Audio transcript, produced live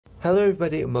Hello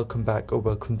everybody and welcome back or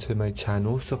welcome to my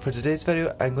channel. So for today's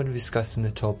video I'm going to be discussing the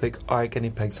topic, are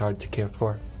guinea pigs hard to care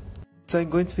for? So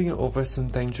I'm going to be going over some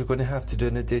things you're going to have to do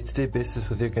on a day-to-day basis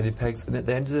with your guinea pigs, and at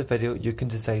the end of the video you can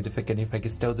decide if a guinea pig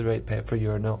is still the right pet for you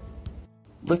or not.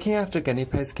 Looking after guinea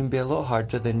pigs can be a lot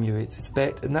harder than you might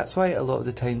expect, and that's why a lot of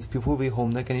the times people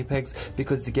rehome their guinea pigs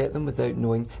because they get them without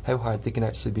knowing how hard they can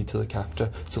actually be to look after.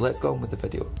 So let's go on with the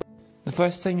video. The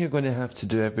first thing you're going to have to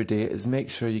do every day is make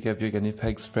sure you give your guinea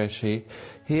pigs fresh hay.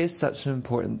 Hay is such an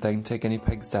important thing to a guinea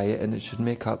pig's diet, and it should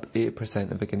make up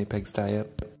 80% of a guinea pig's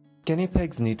diet. Guinea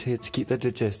pigs need hay to keep their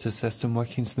digestive system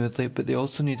working smoothly, but they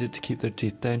also need it to keep their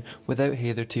teeth down. Without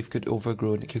hay their teeth could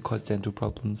overgrow and it could cause dental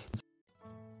problems.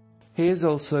 Hay is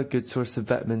also a good source of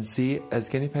vitamin C, as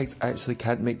guinea pigs actually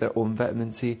can't make their own vitamin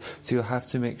C, so you'll have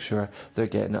to make sure they're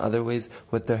getting it other ways,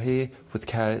 with their hay, with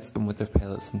carrots and with their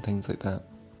pellets and things like that.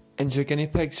 And your guinea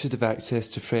pigs should have access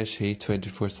to fresh hay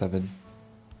 24/7.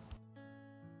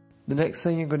 The next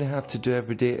thing you're going to have to do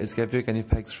every day is give your guinea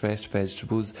pigs fresh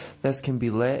vegetables. This can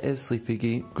be lettuce,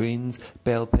 leafy greens,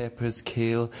 bell peppers,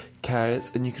 kale,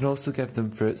 carrots, and you can also give them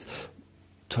fruits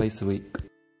twice a week.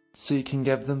 So you can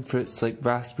give them fruits like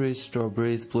raspberries,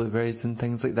 strawberries, blueberries and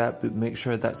things like that, but make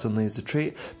sure that's only as a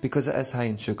treat because it is high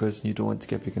in sugars and you don't want to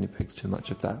give your guinea pigs too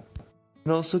much of that. You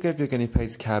can also give your guinea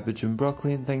pigs cabbage and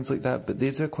broccoli and things like that, but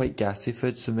these are quite gassy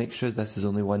foods, so make sure this is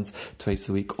only twice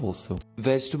a week also.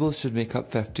 Vegetables should make up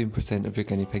 15% of your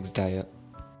guinea pig's diet.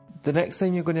 The next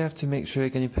thing you're going to have to make sure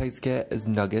your guinea pigs get is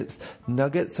nuggets.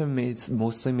 Nuggets are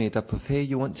mostly made up of hay.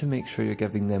 You want to make sure you're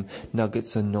giving them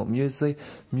nuggets and not muesli.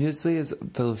 Muesli is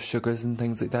full of sugars and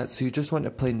things like that, so you just want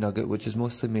a plain nugget which is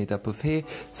mostly made up of hay.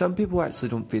 Some people actually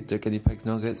don't feed their guinea pigs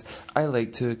nuggets. I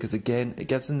like to because again it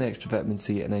gives them the extra vitamin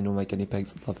C and I know my guinea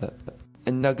pigs love it.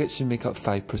 And nuggets should make up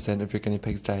 5% of your guinea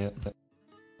pig's diet.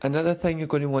 Another thing you're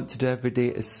going to want to do every day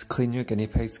is clean your guinea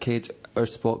pig's cage or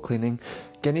spot cleaning.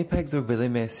 Guinea pigs are really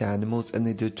messy animals and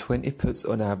they do 20 poops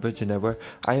on average an hour.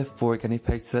 I have 4 guinea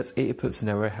pigs, so that's 80 poops an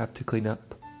hour I have to clean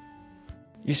up.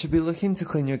 You should be looking to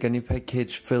clean your guinea pig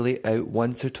cage fully out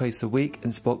once or twice a week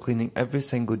and spot cleaning every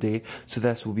single day, so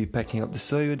this will be picking up the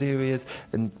soiled areas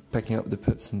and picking up the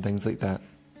poops and things like that.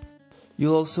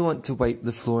 You'll also want to wipe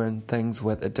the floor and things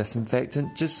with a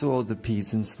disinfectant just so all the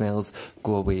peas and smells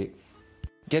go away.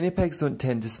 Guinea pigs don't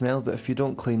tend to smell, but if you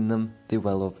don't clean them, they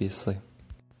will obviously.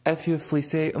 If you have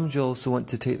fleecy items, you'll also want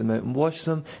to take them out and wash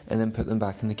them and then put them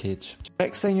back in the cage.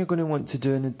 Next thing you're going to want to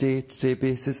do on a day-to-day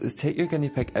basis is take your guinea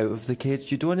pig out of the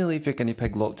cage. You don't want to leave your guinea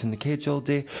pig locked in the cage all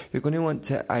day. You're going to want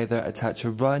to either attach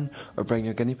a run or bring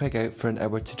your guinea pig out for an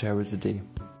hour to 2 hours a day.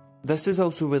 This is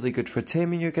also really good for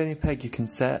taming your guinea pig. You can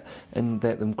sit and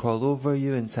let them crawl over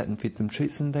you and sit and feed them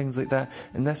treats and things like that,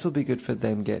 and this will be good for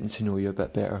them getting to know you a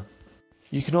bit better.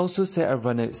 You can also set a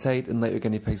run outside and let your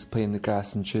guinea pigs play in the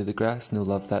grass and chew the grass, and they'll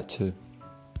love that too.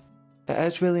 It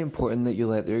is really important that you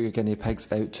let your guinea pigs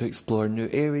out to explore new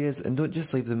areas and don't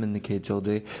just leave them in the cage all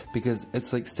day, because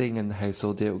it's like staying in the house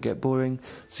all day, it will get boring,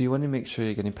 so you want to make sure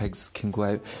your guinea pigs can go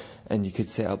out and you could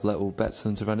set up little bits for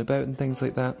them to run about and things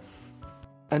like that.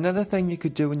 Another thing you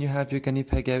could do when you have your guinea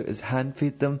pig out is hand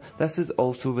feed them. This is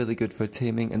also really good for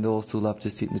taming, and they'll also love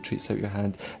just eating the treats out your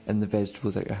hand and the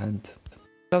vegetables out your hand.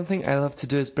 Something I love to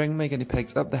do is bring my guinea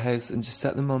pigs up the house and just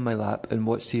sit them on my lap and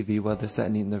watch TV while they're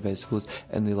sitting eating their vegetables,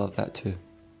 and they love that too.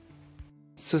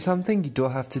 So something you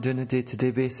don't have to do on a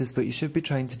day-to-day basis, but you should be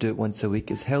trying to do it once a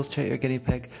week, is health check your guinea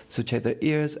pig. So check their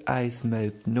ears, eyes,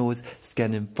 mouth, nose,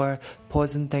 skin and fur,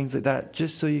 paws and things like that,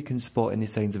 just so you can spot any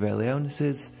signs of early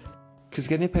illnesses. Because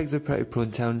guinea pigs are pretty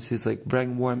prone to illnesses like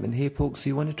ringworm and hay poke, so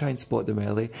you want to try and spot them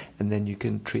early and then you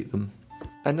can treat them.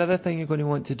 Another thing you're going to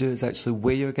want to do is actually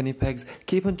weigh your guinea pigs.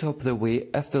 Keep on top of their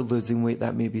weight. If they're losing weight,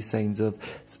 that may be signs of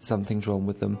something's wrong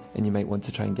with them and you might want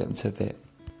to try and get them to a vet.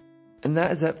 And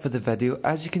that is it for the video.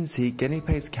 As you can see, guinea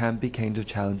pigs can be kind of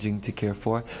challenging to care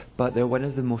for, but they're one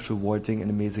of the most rewarding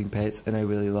and amazing pets, and I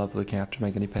really love looking after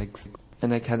my guinea pigs.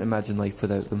 And I can't imagine life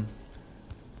without them.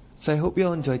 So I hope you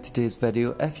all enjoyed today's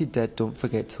video. If you did, don't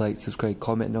forget to like, subscribe,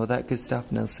 comment and all that good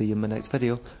stuff, and I'll see you in my next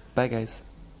video. Bye guys.